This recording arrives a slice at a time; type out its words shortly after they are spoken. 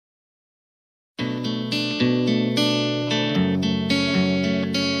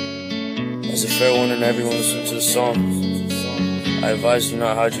It's a fair warning to everyone listening to the song. I advise you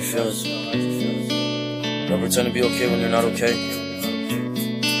not hide your feelings. Don't pretend to be okay when you're not okay.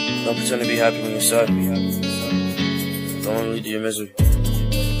 Don't pretend to be happy when you're sad. Don't let it lead to your misery.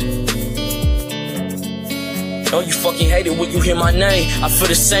 Know you fucking hate it when you hear my name. I feel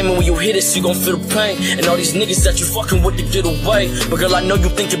the same, and when you hear this, you gon' feel the pain. And all these niggas that you fucking with to get away. But girl, I know you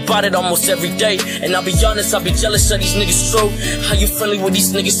think about it almost every day. And I'll be honest, I'll be jealous of these niggas true. How you friendly with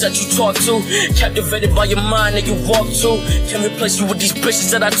these niggas that you talk to? Captivated by your mind that you walk to. Can't replace you with these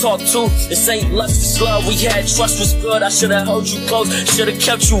bitches that I talk to. This ain't lust, it's love, we had trust was good. I should've held you close, should've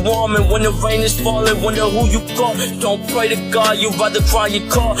kept you warm. And when the rain is falling, wonder who you call. Don't pray to God, you'd rather cry your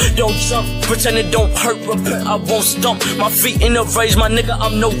car. Don't jump, pretend it don't hurt, repent, I won't stump. My feet in the rage, my nigga,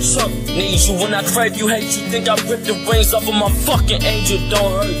 I'm no chump. Need you when I crave you, hate you, think I ripped the wings off of my fucking angel.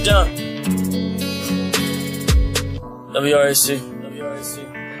 Don't hurt down. WRAC.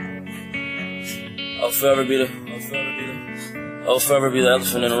 I'll forever be the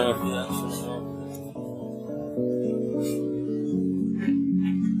elephant in the room.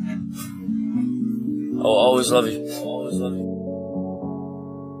 I'll always love you.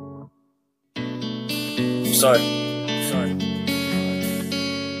 I'm sorry.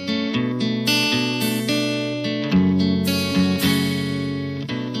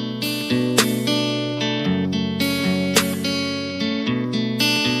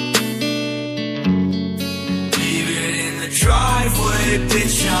 Driveway,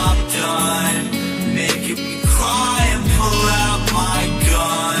 bitch, I'm done. Making me cry and pull out my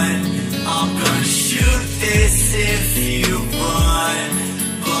gun. I'm gonna shoot this if you run.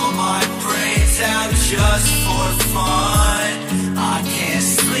 Blow my brains out just for fun. I can't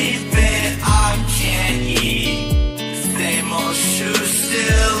sleep and I can't eat. Same old shoes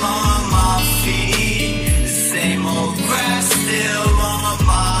still on my feet. Same old grass still on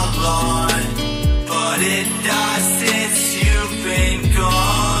my lawn. But it dies since you've been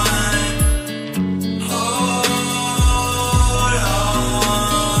gone. Hold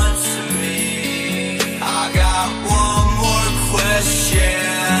on to me. I got one more question.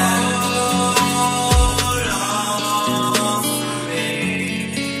 Hold on for me.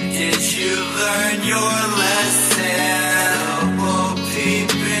 Did you learn your lesson? Double peep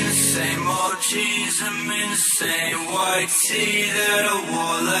in the same old jeans, I'm in the same white tee that I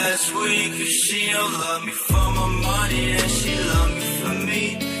wore last week. If she don't love me for my money, then she love me for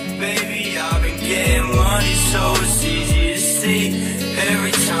me. Baby, I've been getting money, so it's easy to see.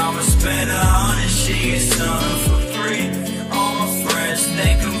 Every time I spend $100, she gets something for free. All my friends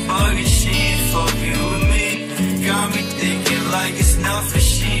think I'm bugging, she ain't fucking with me. Got me thinking like it's nothing,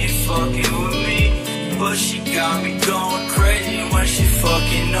 she ain't fucking with me. But she got me going crazy when she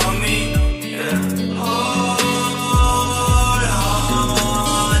fucking